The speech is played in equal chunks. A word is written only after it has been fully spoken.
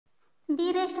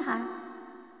Dearest heart,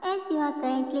 as you are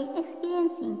currently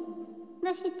experiencing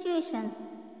the situations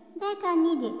that are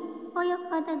needed for your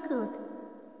further growth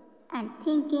and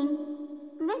thinking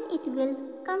when it will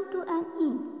come to an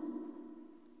end,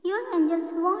 your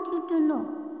angels want you to know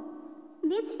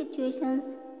these situations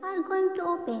are going to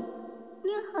open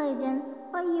new horizons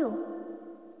for you.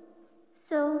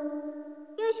 So,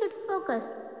 you should focus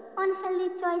on healthy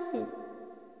choices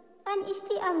and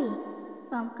stay away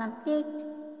from conflict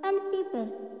and people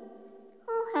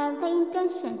who have the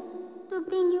intention to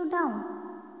bring you down.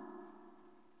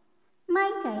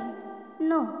 My child,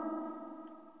 no.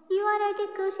 You are at a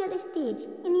crucial stage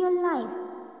in your life,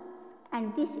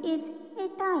 and this is a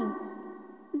time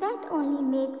that only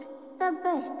makes the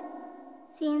best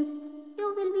since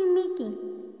you will be making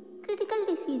critical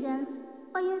decisions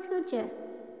for your future.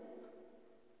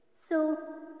 So,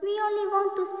 we only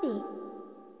want to say,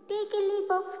 take a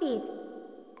leap of faith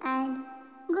and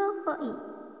go for it.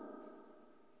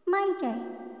 My child,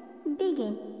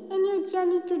 begin a new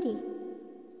journey today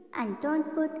and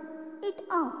don't put it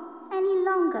off any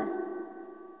longer.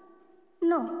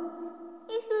 No,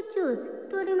 if you choose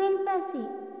to remain passive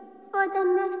for the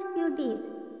next few days,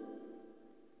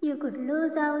 you could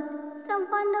lose out some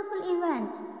wonderful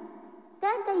events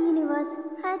that the universe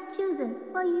had chosen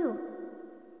for you.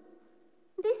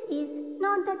 This is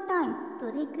not the time to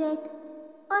regret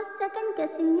or second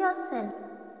guessing yourself.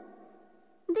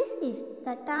 This is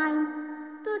the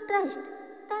time to trust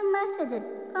the messages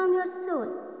from your soul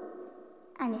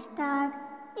and start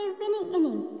a winning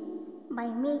inning by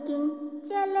making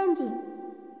challenging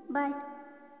but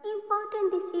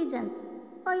important decisions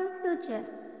for your future.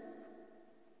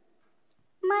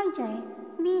 My child,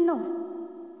 we know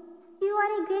you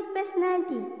are a great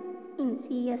personality in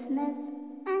seriousness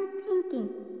and thinking,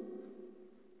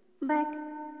 but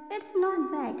it's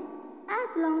not bad as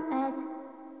long as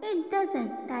it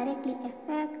doesn't directly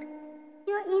affect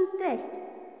your interest.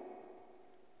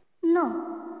 No,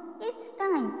 it's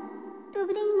time to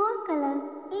bring more color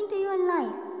into your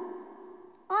life,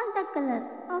 all the colors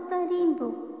of the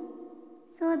rainbow,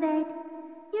 so that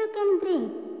you can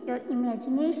bring your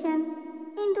imagination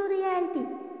into reality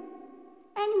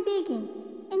and begin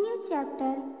a new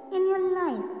chapter in your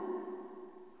life.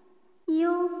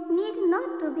 You need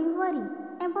not to be worried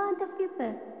about the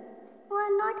people who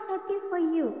are not happy for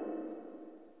you.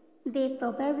 They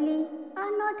probably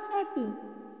are not happy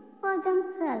for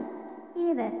themselves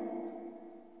either.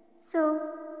 So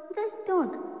just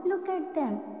don't look at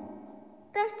them.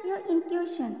 Trust your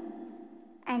intuition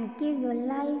and give your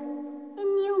life a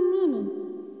new meaning.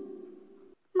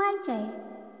 My child,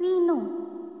 we know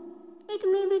it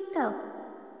may be tough,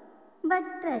 but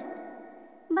trust.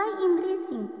 By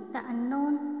embracing the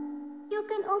unknown, you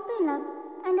can open up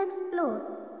and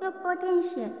explore your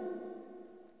potential,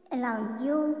 allowing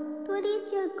you to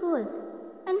reach your goals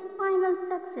and final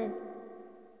success.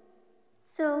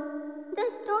 So,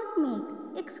 just don't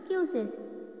make excuses.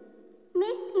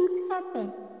 Make things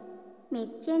happen,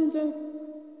 make changes,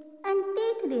 and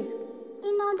take risks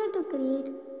in order to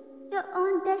create your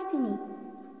own destiny,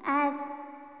 as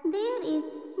there is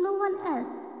no one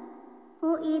else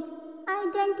who is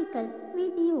identical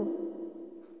with you,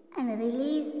 and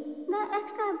release the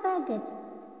extra baggage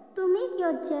to make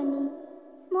your journey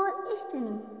more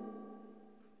stunning.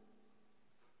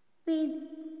 With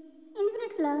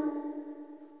infinite love,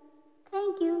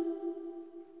 thank you.